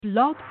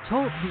Blog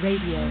Talk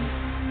Radio.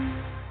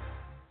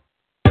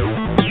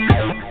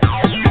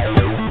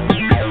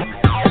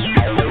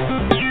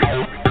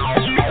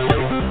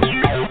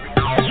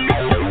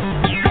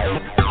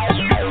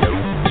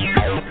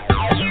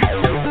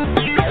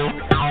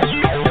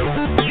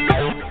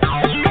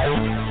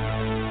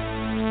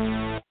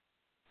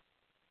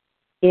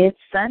 It's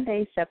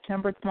Sunday,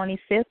 September 25th,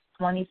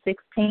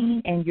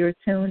 2016, and you're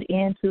tuned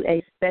in to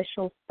a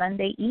special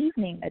Sunday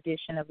evening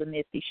edition of the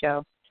Missy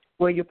Show.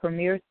 We're your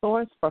premier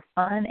source for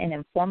fun and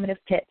informative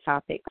pet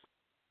topics.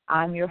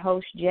 I'm your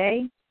host,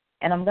 Jay,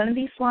 and I'm going to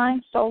be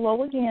flying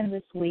solo again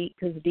this week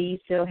because Dee's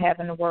still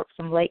having to work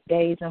some late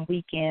days and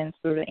weekends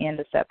through the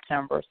end of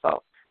September.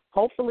 So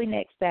hopefully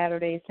next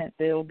Saturday, since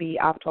it'll be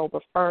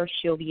October 1st,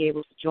 she'll be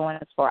able to join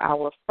us for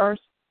our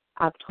first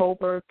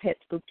October Pet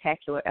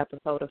Spooktacular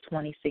episode of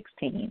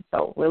 2016.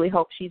 So really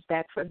hope she's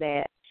back for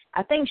that.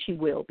 I think she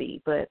will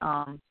be, but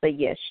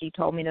yes, she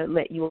told me to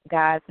let you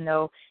guys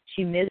know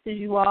she misses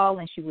you all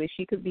and she wishes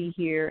she could be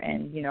here.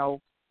 And, you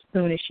know, as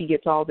soon as she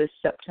gets all this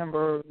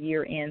September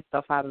year-end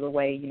stuff out of the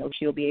way, you know,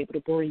 she'll be able to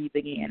breathe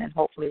again and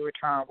hopefully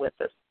return with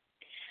us.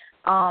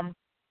 Now,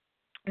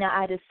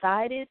 I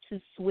decided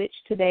to switch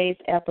today's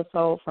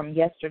episode from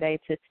yesterday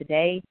to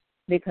today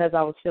because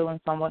I was feeling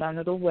somewhat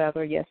under the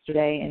weather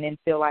yesterday and didn't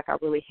feel like I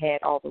really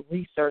had all the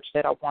research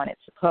that I wanted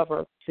to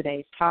cover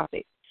today's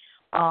topic.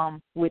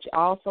 Which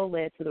also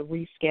led to the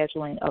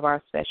rescheduling of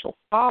our special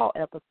fall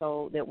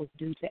episode that was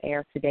due to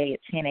air today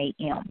at 10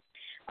 a.m.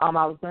 I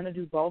was going to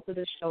do both of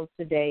the shows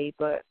today,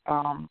 but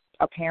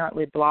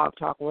apparently Blog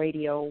Talk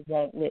Radio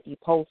won't let you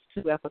post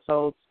two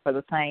episodes for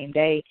the same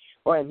day,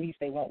 or at least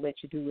they won't let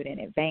you do it in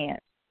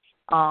advance.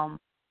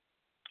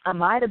 I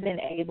might have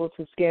been able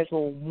to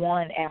schedule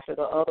one after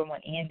the other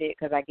one ended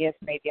because I guess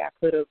maybe I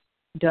could have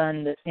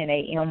done the 10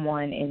 a.m.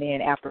 one, and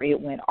then after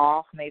it went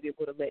off, maybe it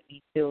would have let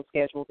me still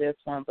schedule this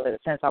one. But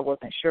since I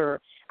wasn't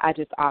sure, I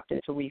just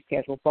opted to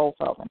reschedule both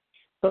of them.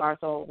 So our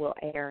show will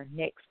air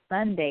next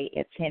Sunday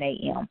at 10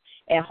 a.m.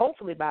 And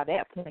hopefully by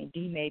that point,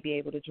 Dee may be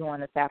able to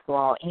join us after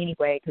all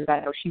anyway, because I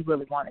know she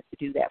really wanted to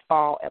do that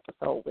fall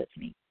episode with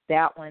me.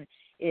 That one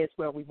is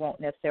where we won't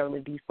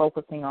necessarily be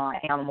focusing on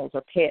animals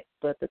or pets,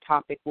 but the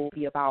topic will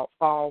be about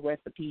fall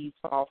recipes,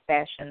 fall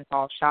fashion,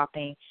 fall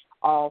shopping,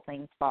 all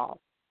things fall.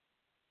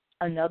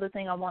 Another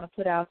thing I want to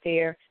put out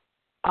there,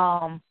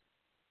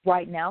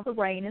 right now the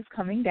rain is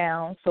coming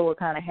down, so we're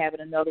kind of having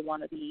another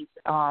one of these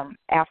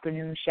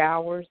afternoon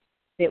showers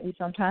that we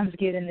sometimes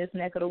get in this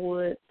neck of the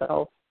woods.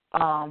 So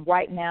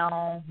right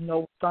now,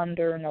 no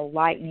thunder, no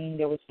lightning.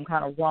 There was some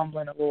kind of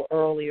rumbling a little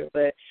earlier,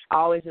 but I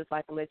always just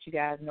like to let you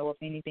guys know if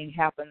anything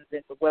happens,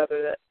 if the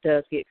weather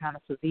does get kind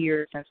of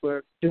severe, since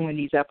we're doing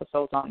these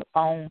episodes on the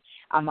phone,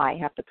 I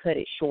might have to cut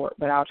it short,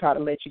 but I'll try to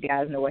let you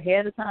guys know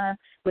ahead of time.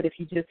 But if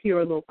you just hear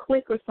a little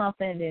click or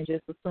something, then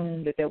just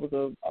assume that there was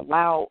a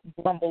loud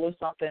rumble or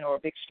something or a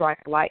big strike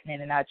of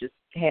lightning and I just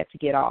had to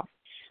get off.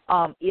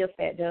 If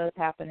that does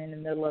happen in the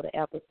middle of the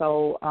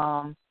episode,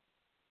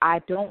 I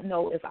don't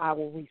know if I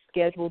will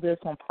reschedule this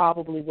one.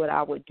 Probably what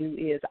I would do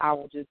is I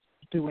will just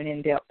do an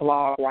in-depth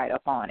blog right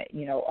up on it,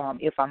 you know,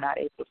 if I'm not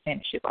able to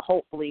finish it. But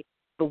hopefully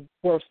the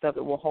worst of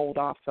it will hold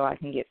off so I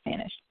can get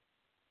finished.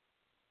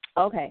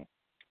 Okay.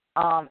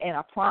 And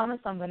I promise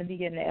I'm going to be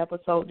getting the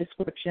episode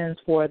descriptions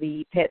for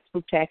the Pet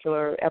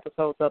Spooktacular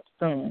episodes up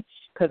soon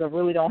because I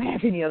really don't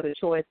have any other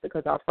choice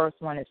because our first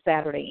one is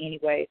Saturday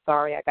anyway.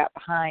 Sorry, I got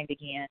behind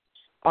again.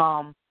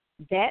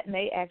 That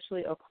may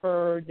actually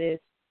occur this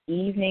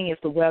evening if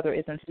the weather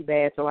isn't too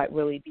bad to like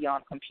really be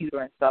on a computer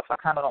and stuff. I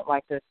kind of don't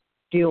like to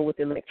deal with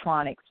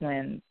electronics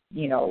when,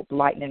 you know,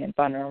 lightning and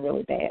thunder are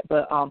really bad.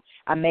 But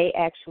I may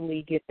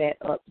actually get that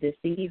up this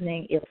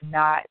evening. If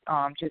not,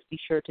 just be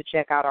sure to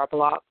check out our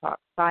Blog Talk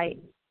site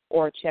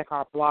or check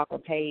our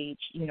blogger page,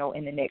 you know,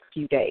 in the next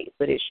few days.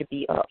 But it should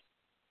be up.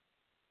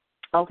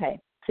 Okay,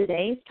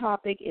 today's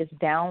topic is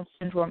Down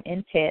syndrome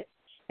in pets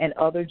and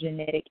other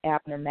genetic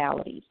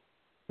abnormalities.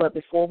 But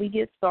before we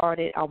get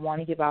started, I want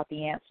to give out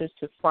the answers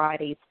to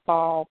Friday's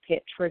fall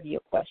pet trivia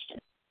question.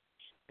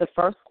 The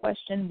first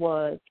question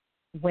was,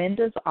 when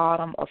does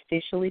autumn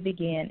officially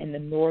begin in the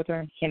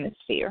northern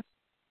hemisphere?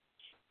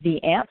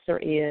 The answer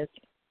is,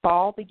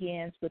 fall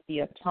begins with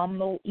the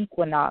autumnal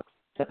equinox,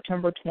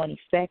 September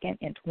 22nd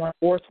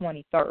or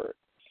 23rd.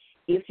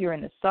 If you're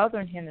in the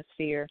southern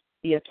hemisphere,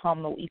 the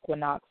autumnal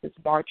equinox is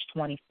March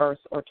 21st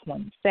or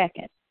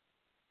 22nd.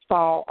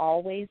 Fall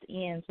always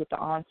ends with the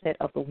onset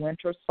of the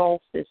winter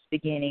solstice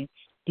beginning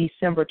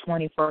December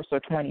 21st or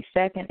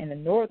 22nd in the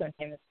northern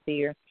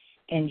hemisphere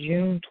and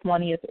June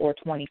 20th or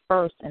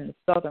 21st in the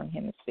southern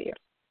hemisphere.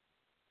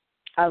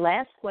 Our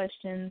last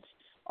questions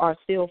are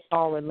still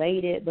fall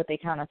related, but they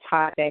kind of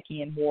tie back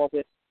in more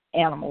with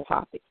animal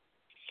topics.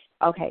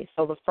 Okay,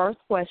 so the first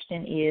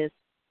question is,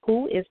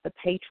 who is the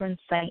patron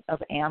saint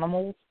of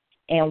animals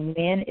and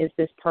when is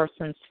this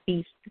person's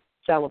feast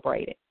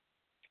celebrated?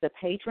 The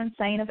patron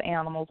saint of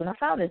animals, and I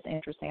found this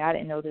interesting. I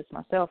didn't know this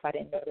myself. I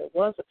didn't know there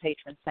was a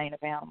patron saint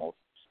of animals.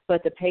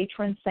 But the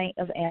patron saint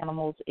of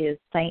animals is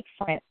Saint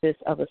Francis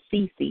of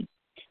Assisi,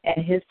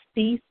 And his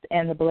feast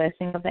and the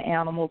blessing of the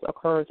animals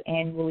occurs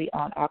annually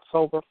on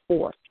October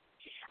 4th.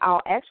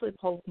 I'll actually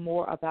post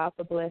more about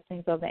the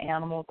blessings of the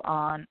animals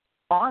on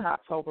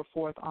October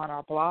 4th on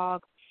our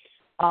blog.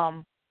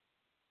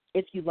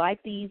 If you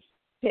like these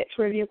pet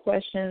trivia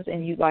questions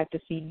and you'd like to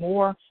see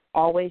more,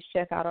 always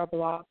check out our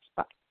blog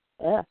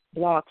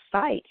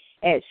site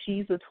at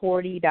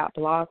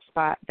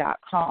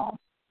she'sauthority.blogspot.com.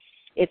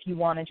 If you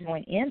want to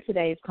join in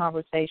today's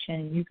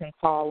conversation, you can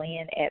call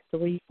in at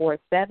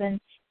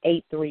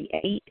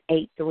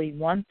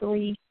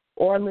 347-838-8313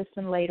 or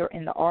listen later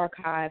in the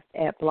archives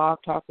at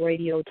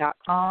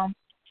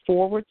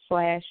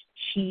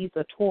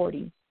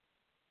blogtalkradio.com/she'sauthority.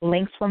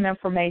 Links from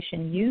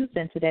information used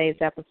in today's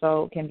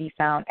episode can be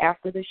found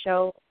after the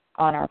show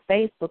on our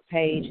Facebook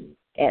page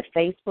at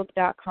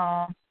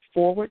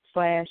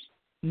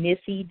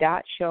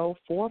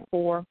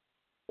facebook.com/Missy.show44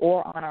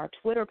 or on our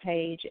Twitter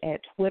page at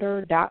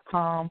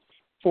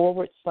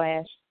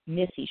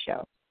twitter.com/Missy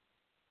Show.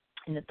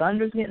 And the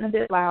thunder's getting a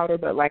bit louder,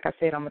 but like I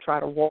said, I'm going to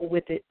try to roll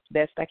with it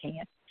best I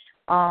can.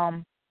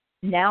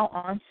 Now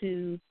on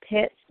to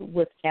pets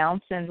with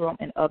Down syndrome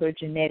and other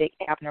genetic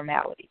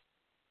abnormalities.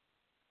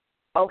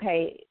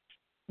 Okay,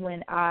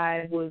 when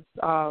I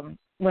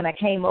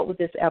came up with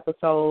this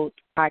episode,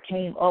 I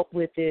came up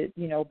with it,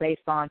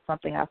 based on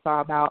something I saw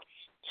about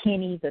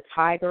Kenny the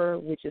tiger,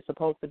 which is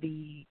supposed to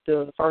be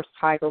the first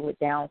tiger with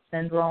Down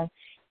syndrome.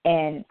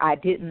 And I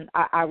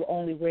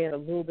only read a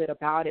little bit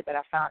about it, but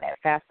I found that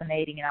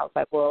fascinating. And I was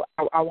like, well,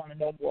 I want to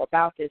know more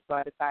about this, so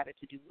I decided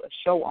to do a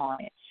show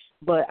on it.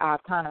 But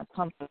I've kind of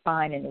come to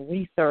find in the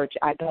research,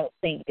 I don't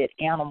think that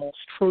animals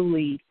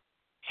truly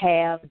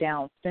have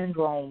Down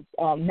syndrome,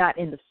 not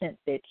in the sense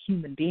that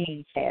human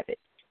beings have it.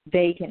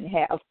 They can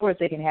have, of course,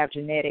 they can have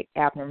genetic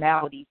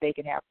abnormalities. They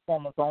can have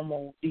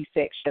chromosomal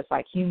defects just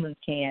like humans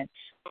can,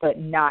 but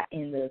not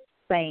in the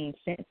same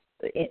sense,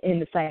 in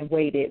the same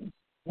way that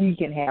we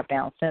can have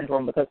Down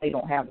syndrome, because they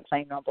don't have the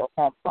same number of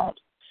chromosomes.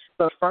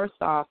 But first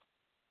off,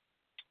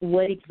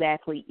 what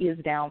exactly is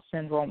Down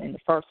syndrome in the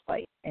first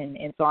place? And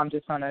so I'm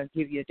just going to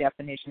give you a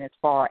definition as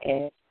far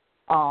as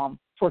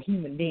for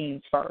human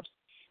beings first.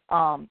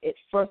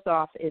 First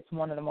off, it's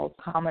one of the most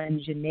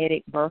common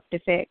genetic birth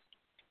defects.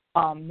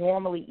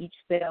 Normally, each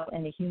cell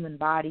in the human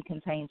body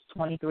contains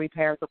 23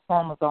 pairs of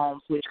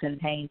chromosomes, which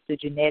contains the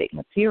genetic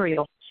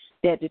material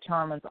that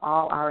determines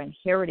all our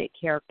inherited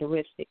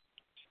characteristics.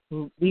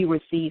 We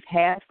receive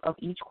half of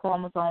each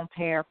chromosome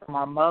pair from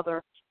our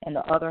mother and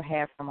the other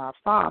half from our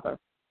father.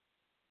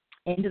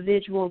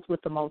 Individuals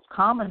with the most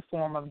common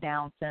form of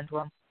Down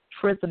syndrome,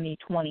 trisomy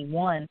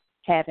 21,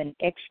 have an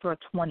extra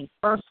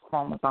 21st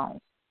chromosome.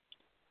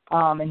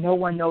 And no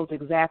one knows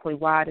exactly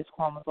why this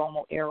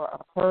chromosomal error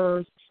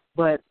occurs,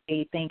 but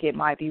they think it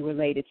might be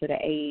related to the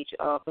age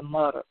of the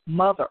mother.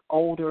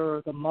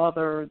 Older the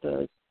mother,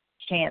 the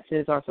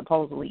chances are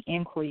supposedly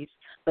increased,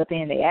 but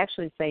then they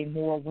actually say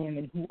more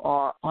women who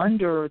are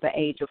under the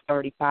age of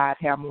 35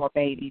 have more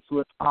babies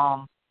with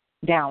Down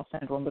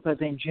syndrome,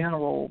 because in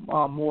general,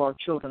 more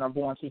children are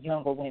born to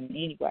younger women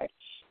anyway.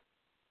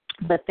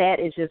 But that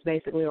is just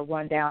basically a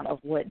rundown of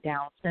what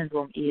Down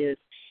syndrome is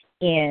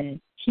in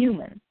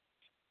humans.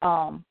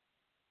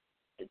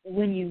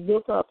 When you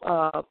look up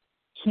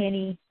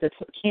Kenny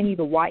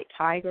the white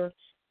tiger,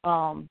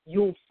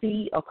 you'll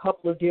see a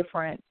couple of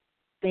different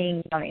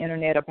things on the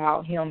internet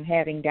about him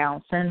having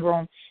Down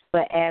syndrome.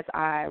 But as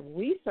I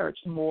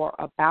researched more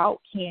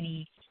about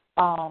Kenny,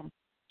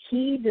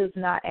 he does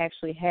not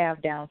actually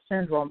have Down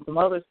syndrome. Some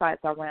other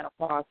sites I ran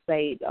across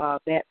say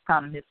that's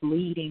kind of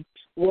misleading.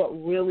 What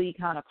really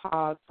kind of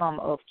caused some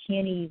of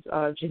Kenny's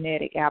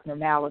genetic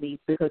abnormalities,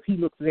 because he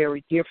looks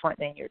very different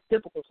than your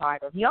typical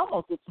tiger. He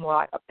almost looks more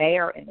like a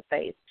bear in the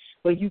face,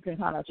 but you can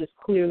kind of just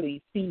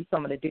clearly see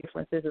some of the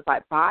differences. It's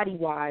like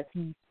body-wise,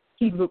 he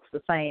looks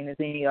the same as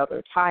any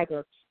other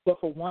tiger. But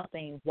for one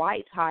thing,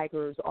 white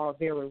tigers are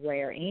very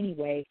rare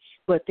anyway,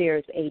 but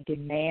there's a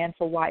demand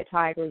for white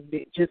tigers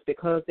just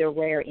because they're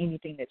rare.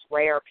 Anything that's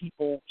rare,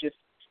 people just,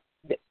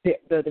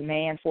 the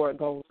demand for it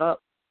goes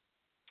up.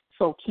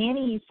 So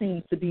Kenny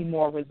seems to be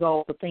more a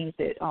result of things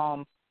that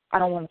I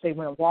don't want to say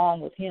went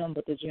wrong with him,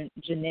 but the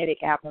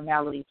genetic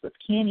abnormalities with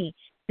Kenny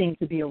seem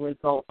to be a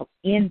result of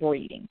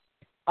inbreeding.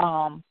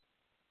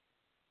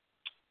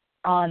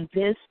 On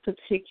this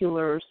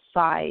particular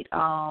site,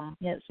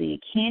 let's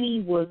see,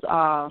 Kenny was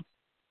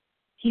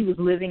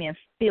living in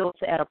filth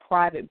at a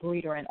private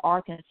breeder in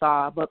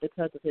Arkansas, but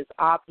because of his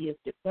obvious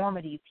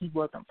deformities, he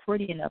wasn't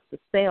pretty enough to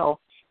sell,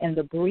 and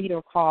the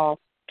breeder called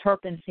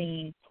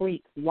Turpentine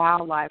Creek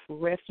Wildlife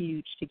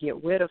Refuge to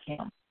get rid of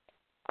him.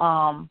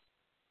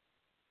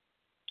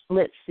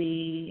 Let's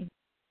see.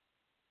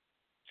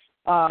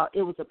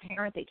 It was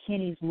apparent that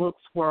Kenny's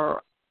looks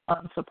were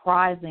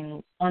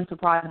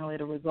unsurprisingly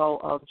the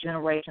result of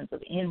generations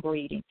of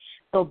inbreeding.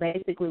 So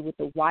basically with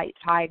the white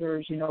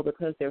tigers,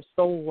 because they're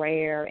so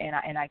rare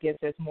and I guess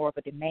there's more of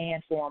a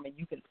demand for them and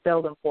you can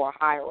sell them for a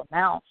higher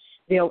amount,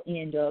 they'll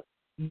end up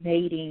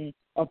mating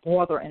a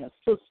brother and a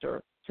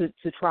sister to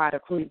try to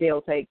create.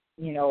 They'll take,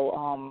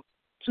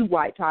 two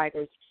white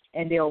tigers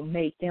and they'll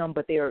mate them,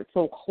 but they're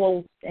so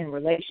close in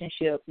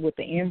relationship with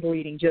the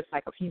inbreeding, just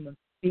like if human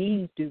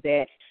beings do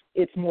that,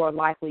 it's more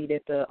likely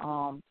that the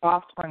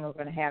offspring are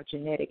going to have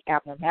genetic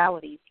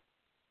abnormalities.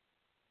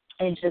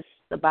 And just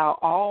about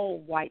all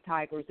white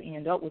tigers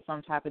end up with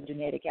some type of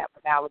genetic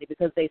abnormality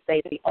because they say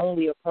they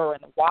only occur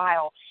in the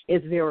wild.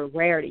 It's very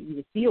rare that you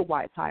would see a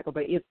white tiger,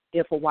 but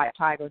if a white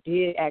tiger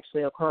did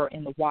actually occur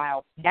in the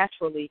wild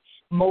naturally,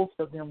 most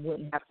of them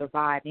wouldn't have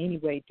survived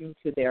anyway due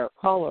to their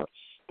color,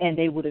 and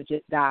they would have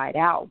just died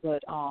out.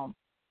 But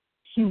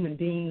human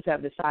beings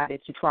have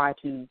decided to try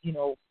to,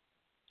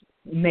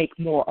 make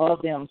more of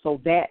them, so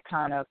that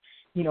kind of,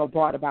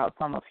 brought about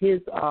some of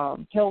his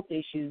health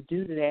issues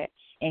due to that.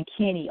 And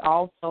Kenny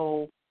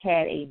also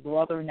had a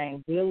brother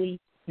named Willie.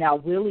 Now,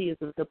 Willie is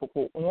a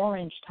typical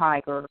orange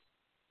tiger,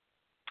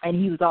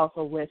 and he was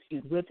also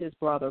rescued with his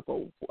brother.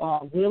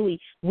 But Willie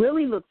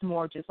looks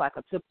more just like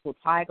a typical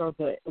tiger,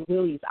 but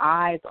Willie's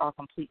eyes are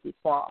completely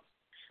crossed.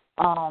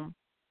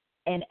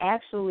 And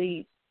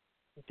actually,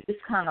 this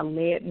kind of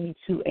led me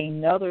to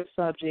another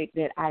subject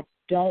that I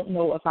don't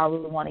know if I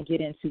really want to get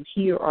into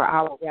here, or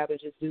I would rather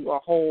just do a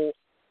whole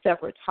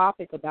separate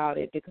topic about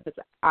it, because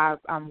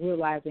I'm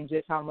realizing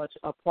just how much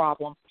a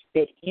problem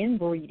that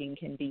inbreeding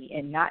can be,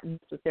 and not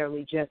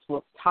necessarily just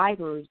with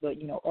tigers, but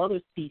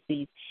other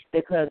species,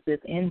 because this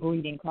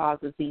inbreeding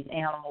causes these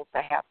animals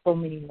to have so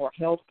many more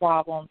health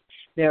problems.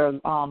 Their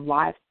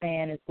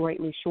lifespan is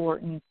greatly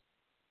shortened.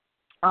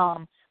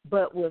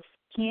 But with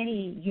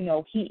Kenny,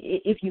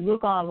 if you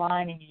look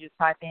online and you just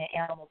type in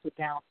animals with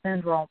Down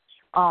syndrome,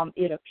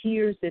 it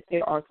appears that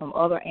there are some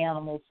other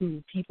animals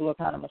who people are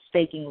kind of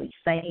mistakenly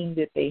saying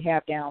that they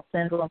have Down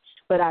syndrome.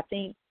 But I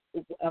think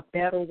a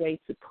better way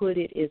to put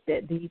it is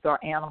that these are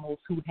animals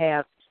who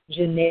have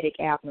genetic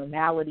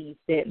abnormalities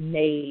that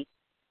may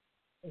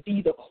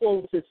be the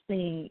closest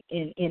thing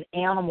in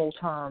animal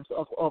terms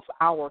of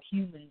our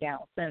human Down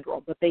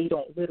syndrome, but they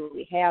don't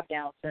literally have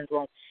Down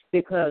syndrome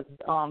because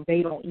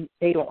they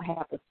don't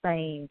have the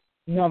same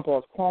number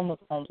of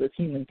chromosomes as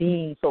human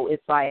beings. So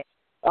it's like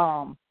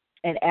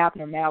an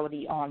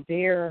abnormality on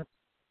their,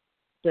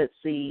 their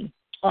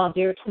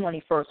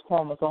 21st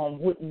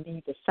chromosome wouldn't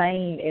be the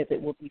same as it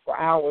would be for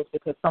ours,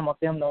 because some of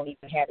them don't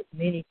even have as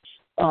many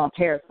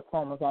pairs of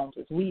chromosomes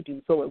as we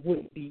do. So it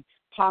wouldn't be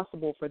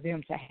possible for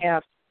them to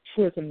have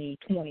trisomy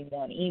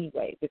 21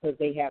 anyway, because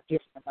they have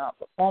different amounts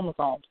of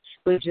chromosomes.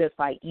 But just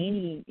like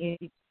any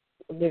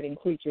living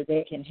creature,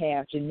 they can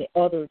have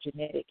other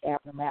genetic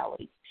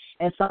abnormalities.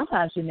 And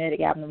sometimes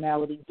genetic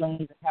abnormalities don't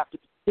even have to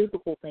be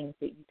physical things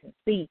that you can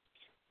see.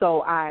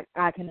 So I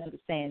can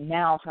understand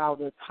now how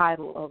the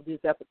title of this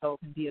episode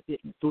can be a bit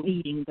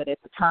misleading, but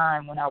at the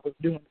time when I was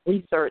doing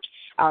research,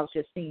 I was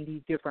just seeing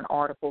these different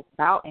articles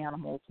about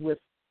animals with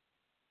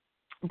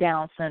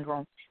Down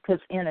syndrome,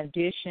 because in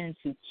addition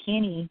to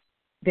Kenny,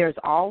 there's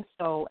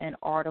also an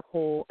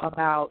article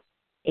about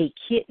a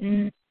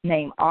kitten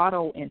named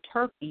Otto in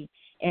Turkey,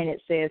 and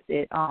it says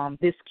that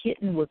this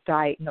kitten was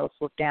diagnosed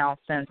with Down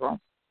syndrome.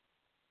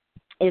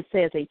 It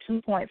says a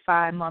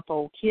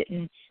 2.5-month-old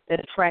kitten that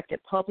attracted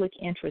public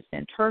interest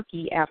in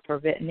Turkey after a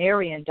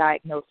veterinarian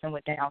diagnosed him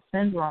with Down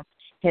syndrome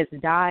has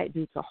died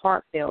due to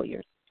heart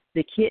failure.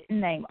 The kitten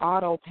named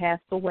Otto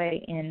passed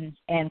away in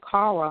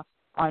Ankara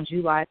on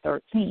July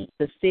 13th,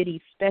 the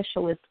city's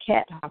specialist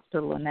cat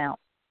hospital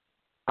announced.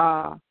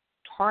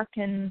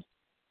 Tarkan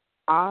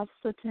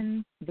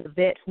Ozsatan, the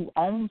vet who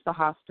owns the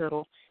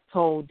hospital,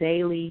 told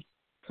Daily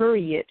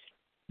Hurriyet,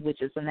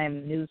 which is the name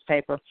of the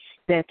newspaper,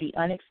 that the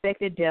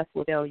unexpected death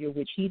was failure,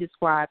 which he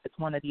described as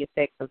one of the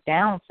effects of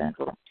Down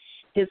syndrome.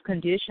 His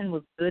condition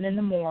was good in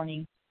the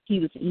morning. He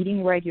was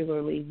eating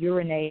regularly,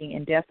 urinating,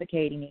 and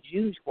defecating as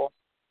usual.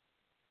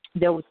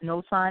 There was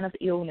no sign of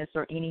illness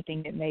or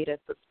anything that made us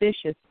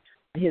suspicious.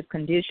 His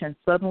condition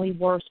suddenly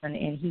worsened,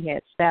 and he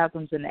had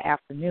spasms in the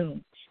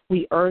afternoon.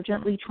 We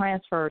urgently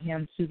transferred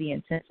him to the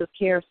intensive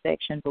care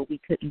section, but we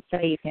couldn't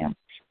save him.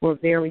 We're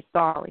very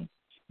sorry.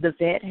 The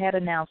vet had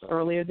announced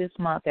earlier this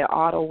month that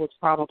Otto was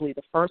probably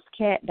the first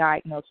cat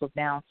diagnosed with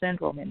Down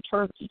syndrome in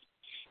Turkey.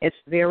 It's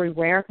a very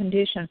rare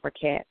condition for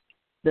cats.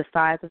 The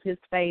size of his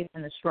face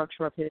and the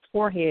structure of his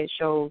forehead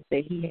shows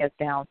that he has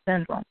Down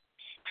syndrome.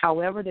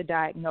 However, the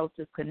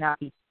diagnosis could not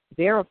be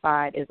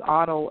verified, as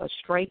Otto, a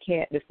stray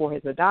cat before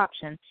his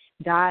adoption,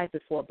 died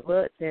before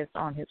blood tests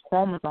on his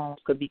chromosomes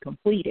could be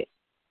completed.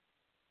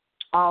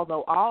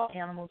 Although all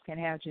animals can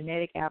have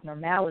genetic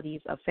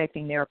abnormalities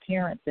affecting their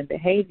appearance and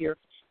behavior,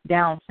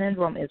 Down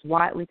syndrome is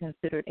widely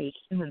considered a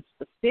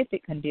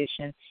human-specific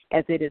condition,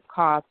 as it is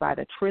caused by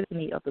the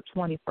trisomy of the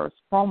 21st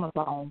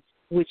chromosome,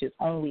 which is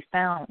only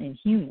found in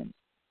humans.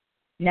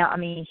 Now, I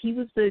mean, he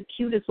was the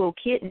cutest little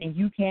kitten, and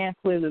you can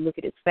clearly look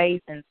at his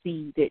face and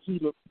see that he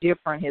looks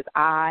different. His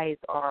eyes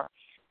are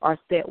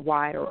set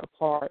wider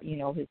apart. You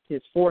know,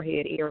 his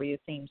forehead area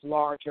seems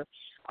larger.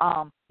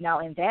 Now,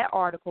 in that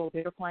article,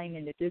 they're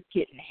claiming that this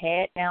kitten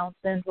had Down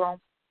syndrome.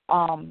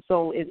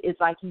 So it's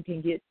like you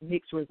can get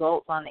mixed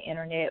results on the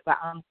internet, but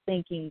I'm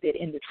thinking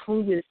that in the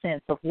truest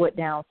sense of what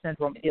Down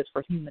syndrome is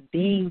for human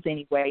beings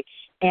anyway,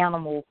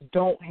 animals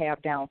don't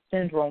have Down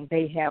syndrome.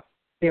 They have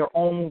their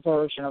own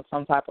version of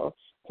some type of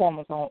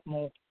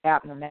chromosomal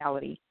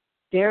abnormality.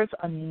 There's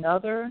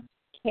another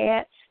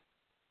cat.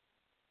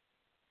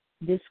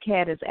 This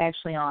cat is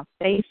actually on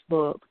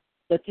Facebook,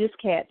 but this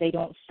cat, they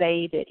don't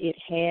say that it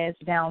has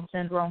Down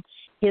syndrome.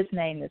 His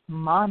name is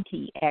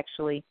Monty,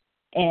 actually,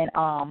 and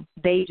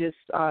they just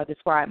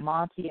describe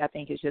Monty, I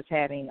think, as just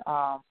having,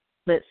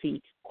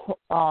 he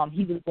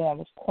was born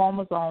with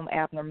chromosome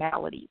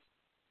abnormalities.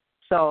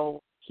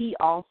 So he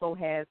also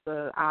has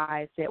the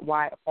eyes set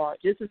wide apart,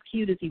 just as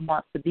cute as he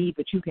wants to be,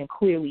 but you can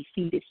clearly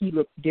see that he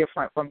looks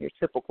different from your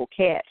typical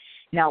cat.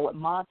 Now, with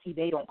Monty,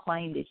 they don't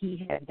claim that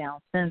he has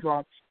Down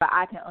syndrome, but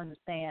I can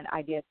understand,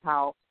 I guess,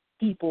 how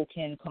people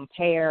can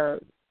compare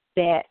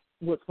that,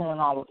 what's going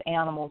on with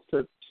animals,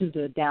 to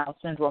the Down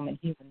syndrome in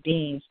human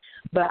beings.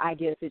 But I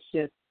guess it's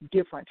just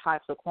different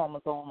types of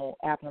chromosomal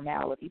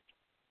abnormalities.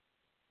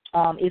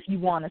 If you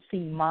want to see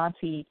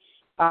Monty,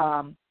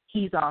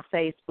 he's on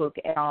Facebook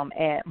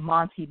at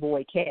Monty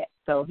Boy Cat.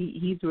 So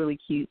he's really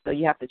cute, so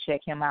you have to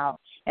check him out.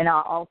 And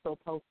I'll also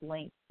post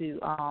links to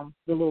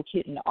the little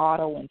kitten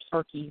Otto in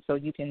Turkey, so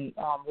you can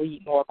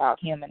read more about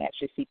him and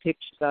actually see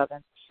pictures of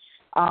him.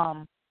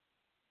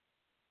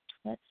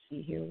 Let's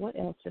see here. What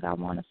else did I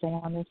want to say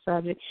on this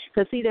subject?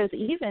 Because, see, there's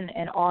even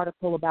an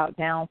article about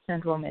Down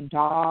syndrome in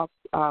dogs,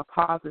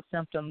 causes,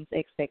 symptoms,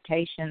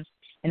 expectations.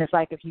 And it's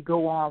like if you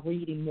go on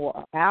reading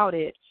more about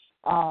it,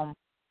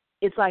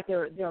 it's like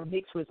there are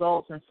mixed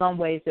results. In some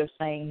ways, they're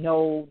saying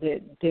no, that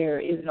there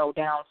is no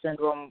Down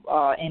syndrome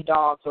in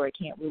dogs, or it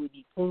can't really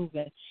be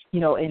proven,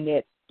 and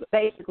that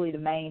basically the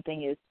main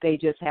thing is they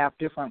just have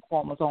different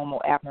chromosomal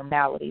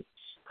abnormalities.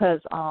 Because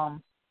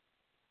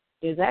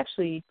there's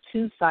actually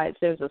two sites.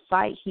 There's a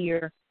site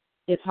here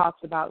that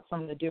talks about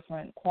some of the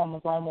different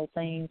chromosomal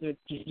things or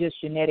just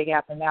genetic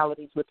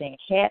abnormalities within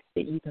cats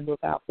that you can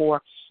look out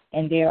for,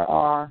 and there's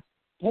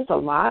a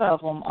lot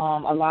of them.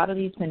 A lot of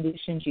these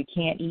conditions you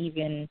can't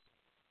even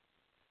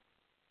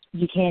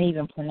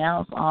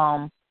pronounce.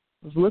 I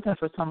was looking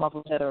for some of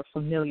them that are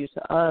familiar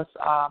to us.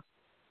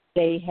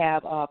 They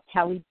have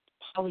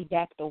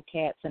polydactyl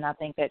cats, and I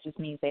think that just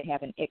means they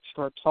have an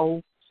extra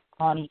toe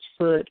on each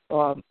foot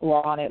or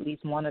on at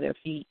least one of their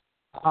feet.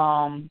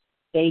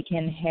 They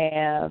can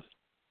have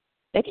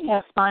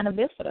spina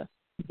bifida.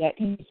 That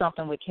can be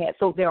something with cats.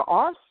 So there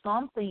are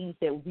some things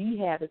that we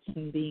have as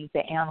human beings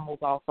that animals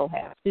also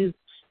have too.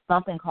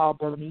 Something called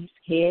Burmese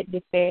head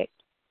defect.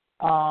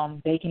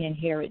 They can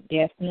inherit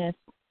deafness.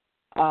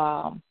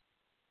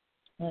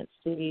 Let's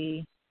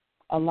see.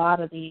 A lot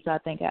of these, I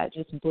think I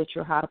just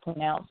butcher how to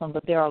pronounce them,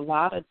 but there are a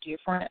lot of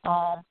different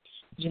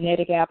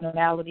genetic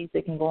abnormalities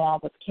that can go on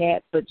with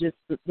cats. But just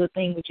the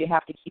thing that you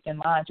have to keep in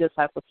mind, just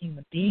like with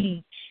human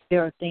beings,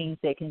 there are things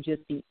that can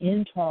just be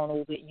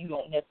internal that you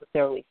don't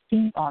necessarily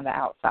see on the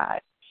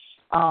outside.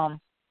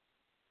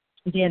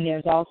 Then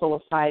there's also a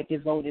site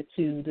devoted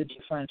to the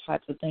different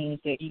types of things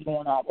that are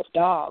going on with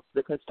dogs,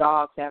 because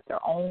dogs have their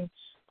own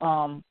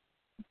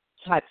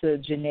types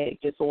of genetic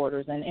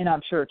disorders, and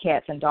I'm sure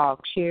cats and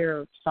dogs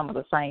share some of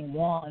the same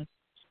ones.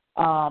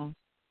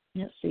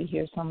 Let's see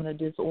here, some of the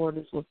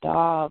disorders with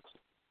dogs.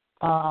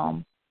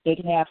 They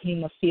can have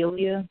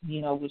hemophilia,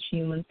 which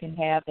humans can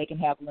have. They can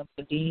have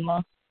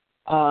lymphedema.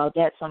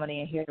 That's some of the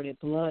inherited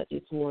blood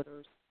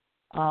disorders.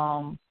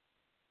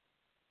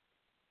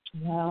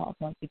 Well,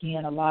 once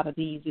again, a lot of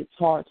these, it's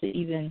hard to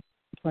even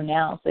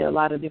pronounce. There are a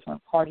lot of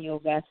different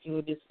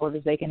cardiovascular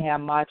disorders. They can have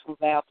mitral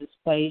valve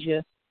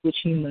dysplasia, which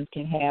humans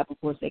can have.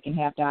 Of course, they can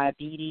have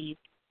diabetes,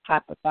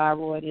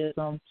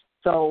 hypothyroidism.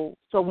 So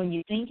when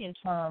you think in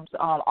terms,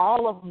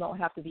 all of them don't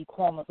have to be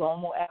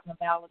chromosomal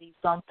abnormalities.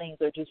 Some things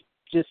are just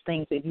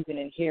things that you can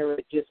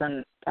inherit.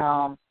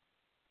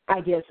 I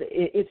guess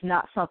it's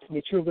not something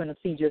that you're going to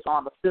see just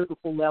on the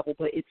physical level,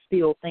 but it's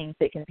still things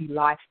that can be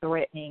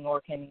life-threatening or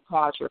can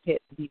cause your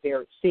pet to be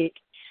very sick.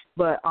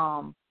 But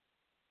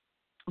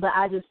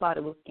I just thought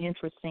it was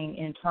interesting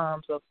in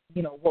terms of,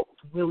 what was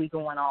really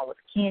going on with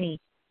Kenny,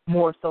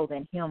 more so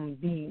than him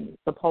being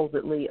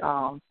supposedly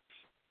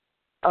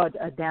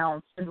a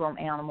Down syndrome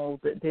animal,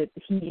 that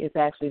he is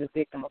actually the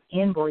victim of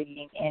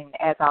inbreeding. And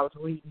as I was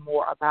reading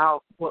more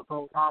about what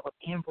goes on with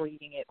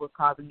inbreeding, it was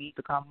causing me to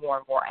become more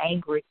and more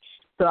angry.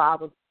 So I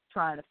was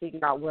trying to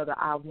figure out whether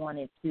I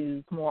wanted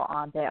to more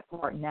on that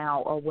part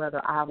now, or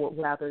whether I would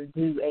rather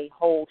do a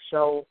whole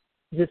show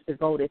just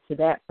devoted to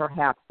that,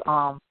 perhaps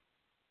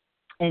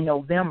in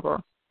November.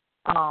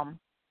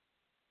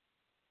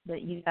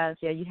 But you guys,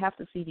 you have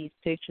to see these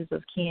pictures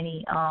of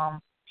Kenny.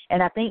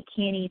 And I think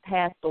Kenny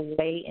passed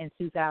away in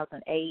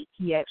 2008.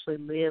 He actually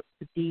lived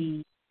to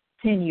be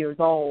 10 years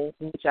old,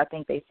 which I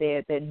think they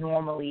said that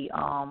normally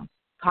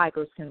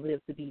tigers can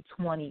live to be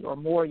 20 or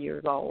more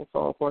years old.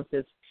 So, of course,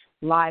 his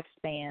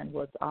lifespan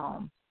was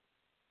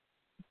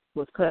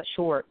cut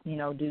short,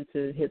 due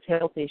to his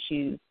health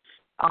issues.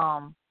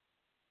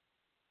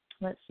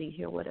 Let's see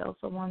here what else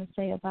I want to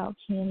say about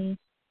Kenny.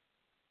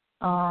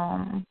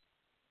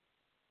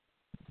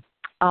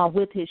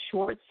 With his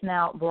short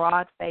snout,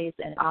 broad face,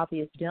 and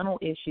obvious dental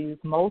issues,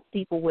 most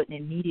people wouldn't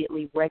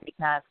immediately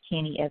recognize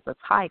Kenny as a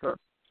tiger.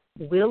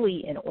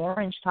 Willie, an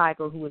orange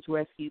tiger who was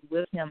rescued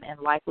with him, and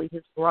likely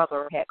his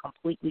brother, had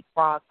completely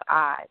crossed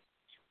eyes.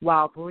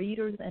 While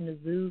breeders and the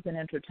zoos and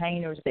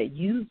entertainers that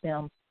use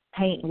them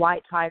paint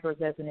white tigers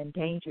as an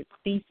endangered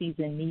species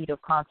in need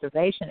of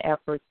conservation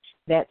efforts,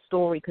 that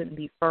story couldn't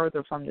be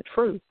further from the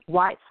truth.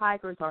 White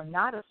tigers are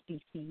not a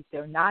species.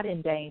 They're not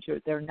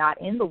endangered. They're not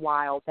in the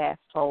wild, Bass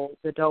told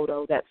the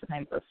Dodo. That's the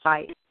name of the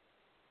site.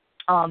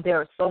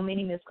 There are so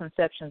many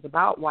misconceptions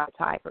about white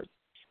tigers.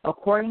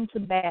 According to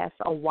Bass,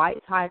 a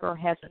white tiger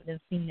hasn't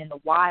been seen in the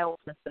wild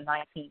since the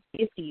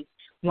 1950s,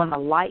 when a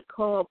light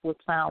cub was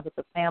found with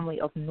a family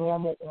of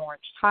normal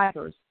orange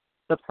tigers.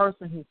 The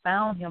person who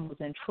found him was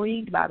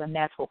intrigued by the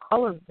natural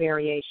color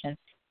variation,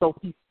 so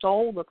he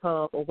stole the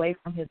cub away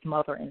from his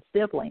mother and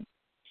siblings.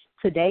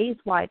 Today's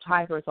white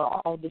tigers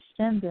are all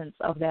descendants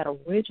of that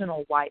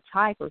original white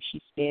tiger,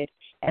 she said,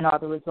 and are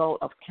the result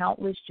of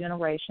countless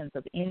generations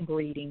of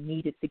inbreeding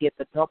needed to get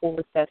the double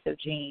recessive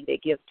gene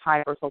that gives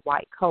tigers a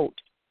white coat.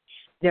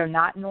 They're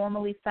not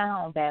normally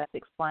found, Bass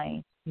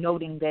explained,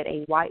 noting that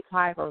a white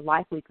tiger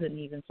likely couldn't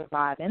even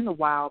survive in the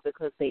wild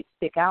because they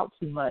stick out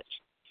too much.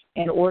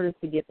 In order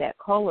to get that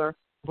color,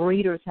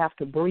 breeders have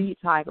to breed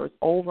tigers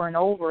over and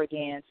over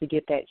again to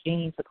get that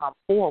gene to come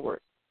forward.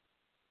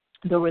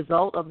 The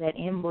result of that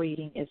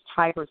inbreeding is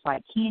tigers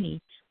like Kenny,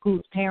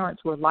 whose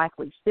parents were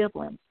likely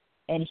siblings,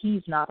 and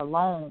he's not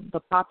alone. The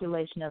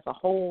population as a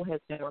whole has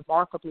been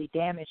remarkably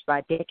damaged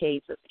by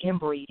decades of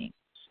inbreeding.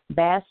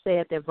 Bass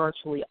said that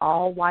virtually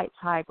all white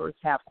tigers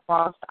have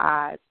crossed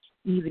eyes,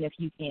 even if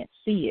you can't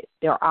see it.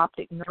 Their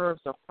optic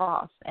nerves are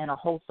crossed, and a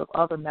host of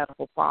other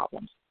medical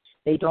problems.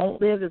 They don't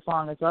live as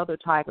long as other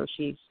tigers,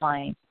 she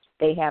explained.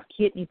 They have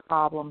kidney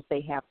problems. They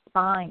have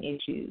spine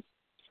issues.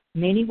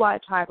 Many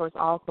white tigers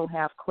also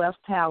have cleft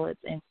palates,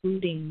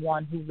 including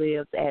one who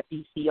lives at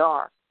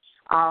BCR.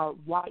 Our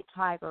white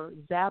tiger,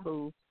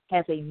 Zabu,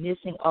 has a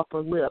missing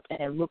upper lip,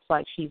 and it looks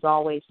like she's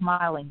always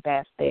smiling,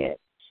 Bass said.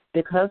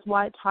 Because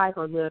white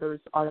tiger litters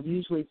are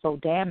usually so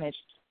damaged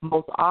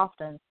most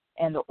often,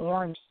 and the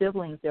orange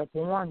siblings they're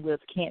born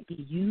with can't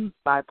be used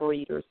by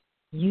breeders,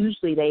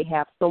 usually they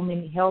have so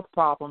many health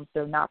problems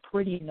they're not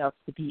pretty enough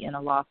to be in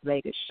a Las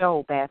Vegas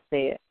show, Bass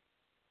said.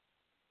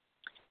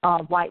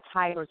 White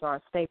tigers are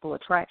a staple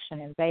attraction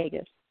in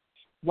Vegas.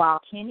 While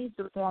Kenny's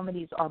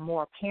deformities are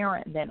more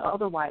apparent than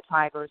other white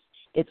tigers,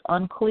 it's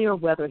unclear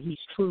whether he's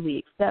truly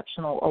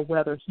exceptional or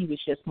whether he was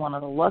just one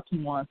of the lucky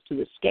ones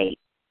to escape.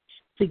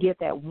 To get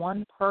that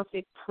one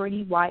perfect,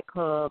 pretty white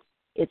cub,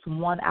 it's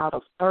 1 out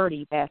of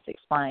 30, Bass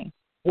explained.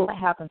 What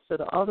happens to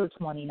the other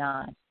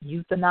 29?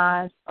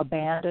 Euthanized?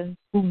 Abandoned?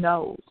 Who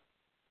knows?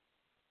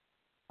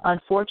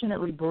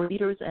 Unfortunately,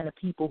 breeders and the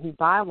people who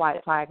buy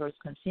white tigers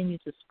continue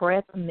to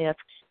spread the myth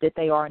that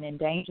they are an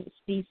endangered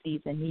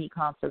species and need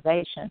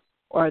conservation,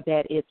 or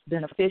that it's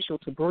beneficial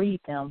to breed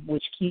them,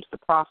 which keeps the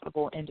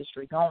profitable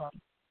industry going.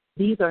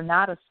 These are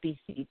not a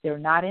species. They're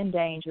not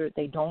endangered.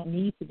 They don't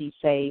need to be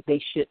saved.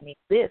 They shouldn't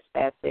exist,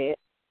 Bass said.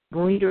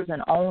 Breeders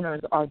and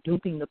owners are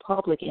duping the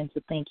public into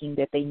thinking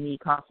that they need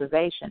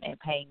conservation and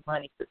paying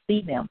money to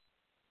see them.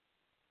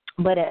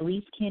 But at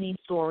least Kenny's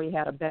story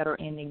had a better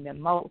ending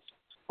than most.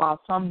 While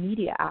some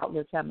media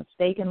outlets have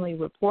mistakenly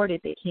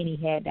reported that Kenny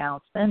had Down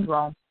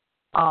syndrome,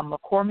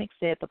 McCormick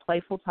said the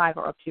playful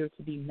tiger appeared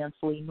to be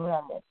mentally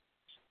normal.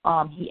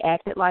 He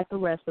acted like the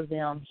rest of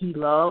them. He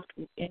loved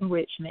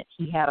enrichment.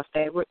 He had a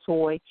favorite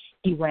toy.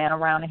 He ran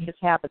around in his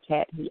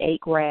habitat. He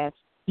ate grass.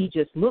 He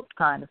just looked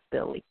kind of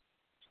silly.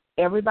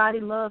 Everybody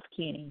loved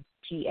Kenny,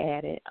 she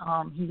added.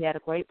 He had a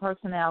great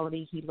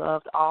personality. He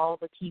loved all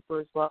the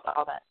keepers, loved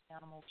all the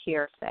animal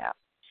care staff.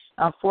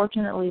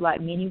 Unfortunately,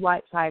 like many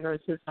white tigers,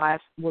 his life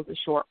was a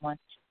short one.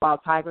 While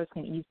tigers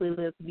can easily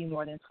live to be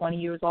more than 20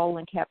 years old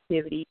in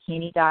captivity,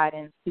 Kenny died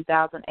in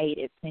 2008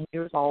 at 10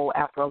 years old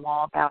after a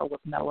long battle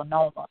with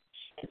melanoma.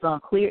 It's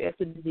unclear if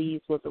the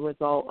disease was a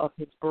result of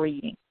his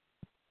breeding.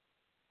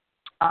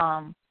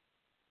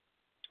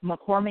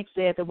 McCormick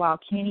said that while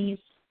Kenny's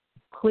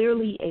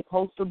clearly a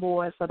poster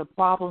boy for the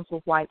problems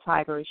with white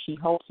tigers, she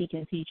hopes he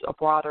can teach a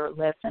broader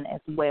lesson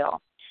as well.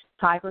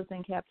 Tigers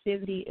in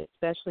captivity,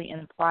 especially in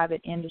the private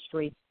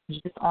industry,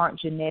 just aren't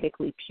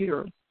genetically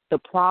pure. The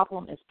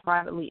problem is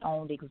privately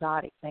owned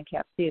exotics in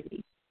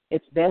captivity.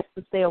 It's best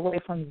to stay away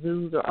from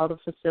zoos or other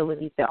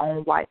facilities that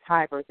own white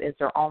tigers, as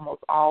they're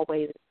almost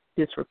always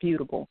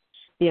disreputable.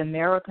 The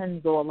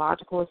American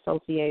Zoological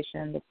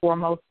Association, the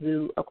foremost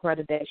zoo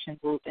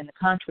accreditation group in the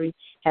country,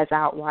 has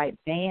outright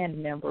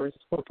banned members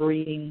from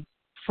breeding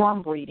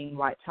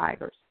white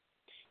tigers.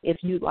 If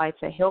you'd like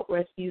to help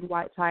rescue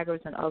white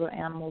tigers and other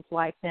animals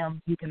like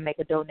them, you can make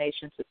a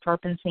donation to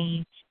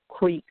Turpentine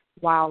Creek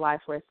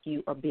Wildlife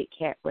Rescue or Big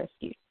Cat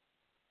Rescue.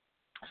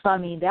 So, I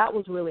mean, that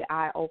was really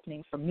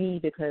eye-opening for me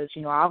because,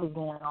 I was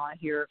going on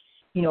here,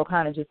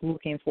 kind of just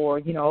looking for,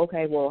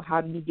 okay, well,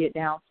 how did he get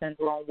Down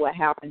syndrome? What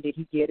happened? Did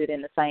he get it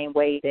in the same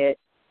way that,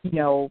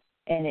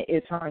 and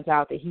it turns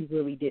out that he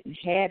really didn't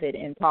have it.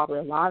 And probably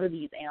a lot of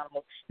these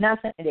animals, not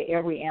saying that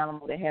every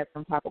animal that has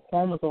some type of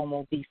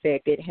chromosomal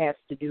defect, it has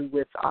to do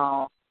with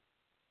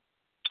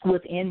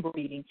with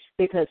inbreeding,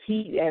 because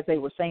he, as they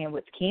were saying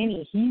with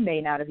Kenny, he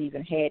may not have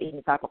even had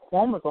any type of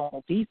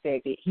chromosomal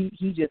defect.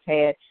 He just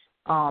had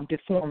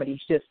deformities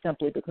just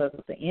simply because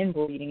of the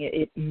inbreeding.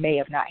 It may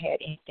have not had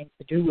anything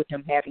to do with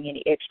him having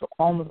any extra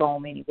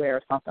chromosome anywhere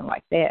or something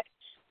like that.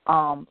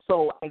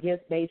 So I guess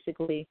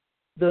basically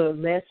the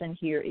lesson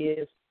here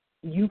is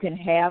you can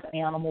have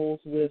animals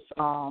with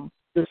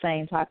the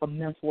same type of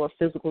mental or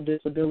physical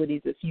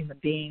disabilities as human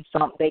beings.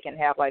 Some they can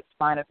have like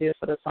spina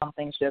bifida, some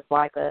things just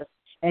like us,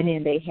 and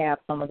then they have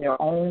some of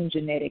their own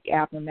genetic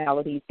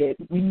abnormalities that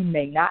we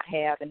may not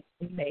have, and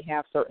we may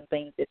have certain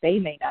things that they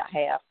may not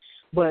have.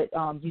 But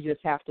you just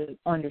have to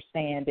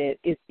understand that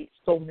it's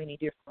so many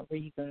different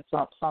reasons.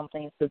 Some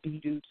things could be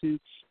due to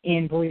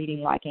inbreeding,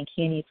 like in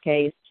Kenny's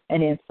case,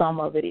 and then some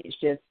of it is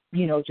just,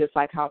 just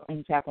like how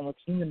things happen with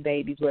human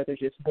babies, where they're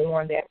just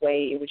born that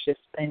way. It was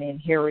just an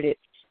inherited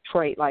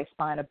trait like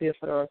spina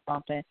bifida or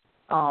something.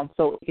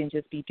 So it can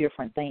just be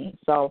different things.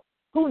 So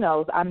who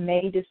knows? I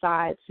may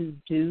decide to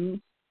do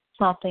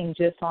something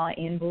just on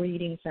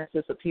inbreeding, since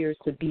this appears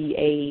to be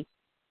a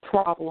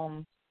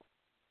problem,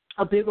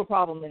 a bigger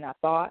problem than I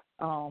thought.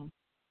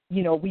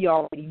 We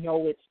already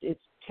know it's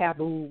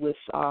taboo with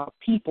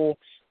people,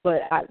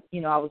 but I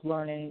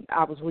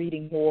was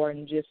reading more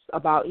and just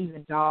about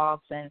even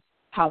dogs, and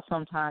how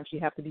sometimes you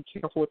have to be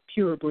careful with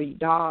pure breed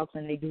dogs,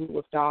 and they do it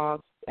with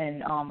dogs,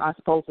 and I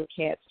suppose with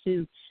cats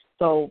too.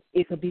 So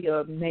it could be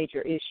a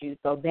major issue.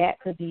 So that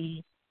could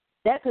be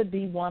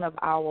one of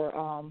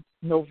our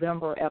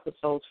November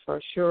episodes for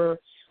sure.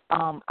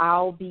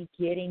 I'll be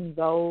getting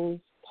those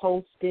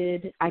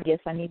posted. I guess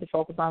I need to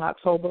focus on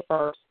October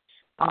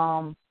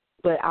 1st.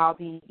 But I'll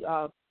be,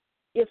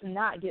 if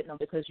not getting them,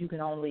 because you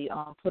can only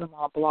put them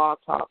on Blog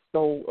Talk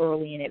so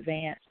early in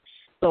advance.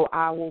 So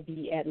I will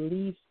be at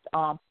least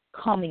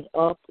coming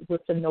up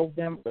with the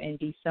November and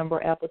December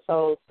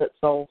episodes.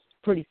 So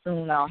pretty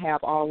soon I'll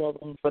have all of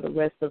them for the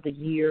rest of the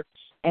year,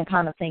 and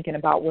kind of thinking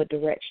about what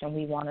direction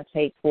we want to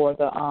take for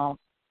the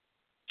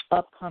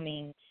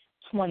upcoming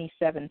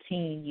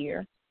 2017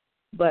 year.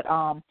 But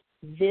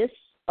this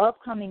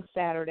upcoming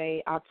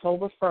Saturday,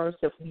 October 1st,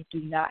 if we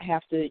do not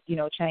have to,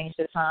 change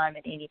the time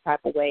in any type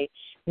of way,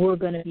 we're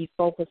going to be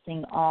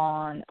focusing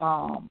on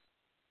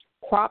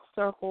crop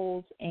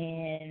circles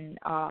and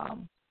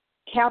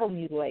cattle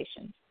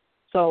mutilations.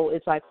 So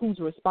it's like, who's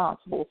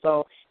responsible?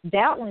 So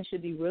that one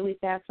should be really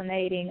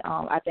fascinating.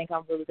 I think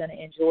I'm really going to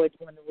enjoy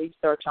doing the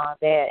research on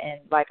that.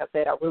 And like I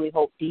said, I really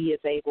hope Dee is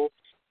able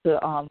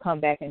to come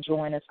back and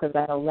join us, because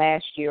I know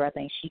last year I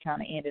think she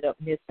kind of ended up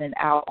missing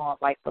out on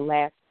like the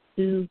last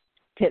 2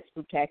 Pet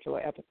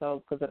Spooktacular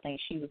episodes, because I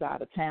think she was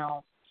out of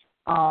town.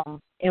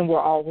 And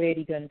we're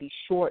already going to be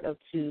short of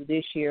 2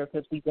 this year,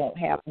 because we won't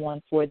have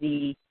one for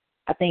the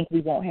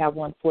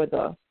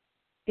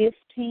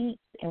 15th,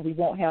 and we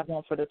won't have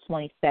one for the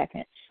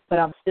 22nd. But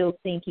I'm still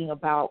thinking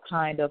about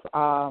kind of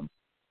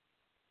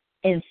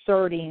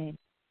inserting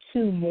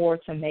 2 more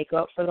to make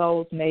up for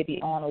those, maybe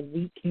on a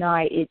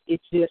weeknight.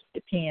 It just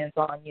depends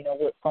on,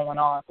 what's going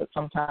on. But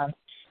sometimes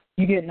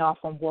you're getting off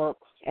from work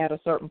at a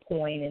certain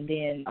point, and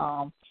then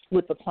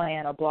with the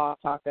plan of Blog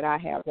Talk that I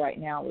have right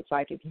now, it's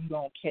like if you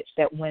don't catch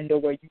that window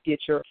where you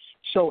get your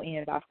show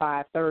in by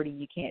 5:30,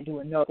 you can't do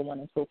another one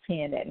until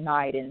 10 at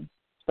night and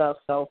stuff.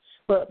 So,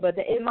 but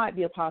it might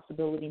be a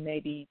possibility,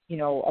 maybe,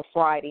 a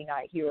Friday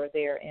night here or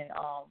there in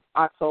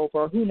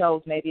October. Who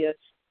knows, maybe a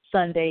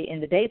Sunday in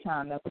the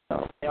daytime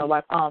episode,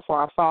 like for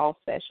our fall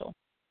special.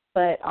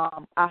 But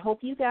I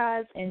hope you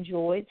guys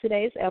enjoyed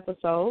today's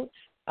episode.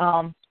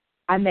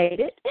 I made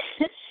it.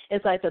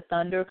 It's like the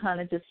thunder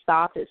kind of just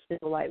stopped. It's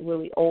still like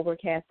really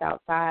overcast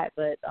outside,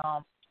 but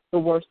the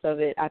worst of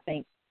it, I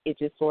think it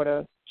just sort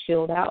of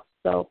chilled out.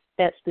 So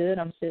that's good.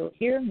 I'm still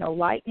here. No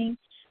lightning.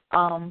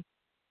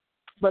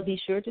 But be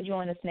sure to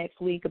join us next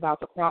week about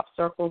the crop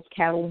circles,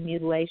 cattle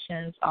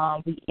mutilations.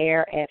 We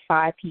air at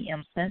 5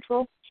 p.m.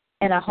 Central.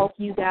 And I hope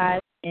you guys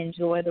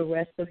enjoy the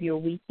rest of your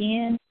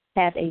weekend.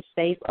 Have a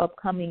safe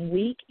upcoming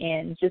week.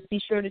 And just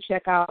be sure to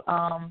check out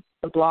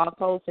the blog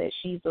post at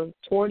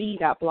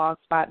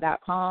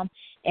she'satorty.blogspot.com.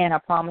 And I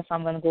promise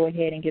I'm going to go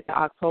ahead and get the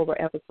October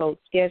episode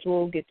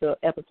scheduled, get the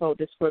episode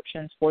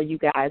descriptions for you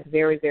guys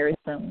very, very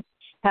soon.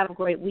 Have a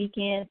great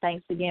weekend.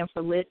 Thanks again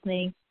for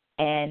listening.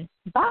 And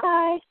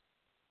bye.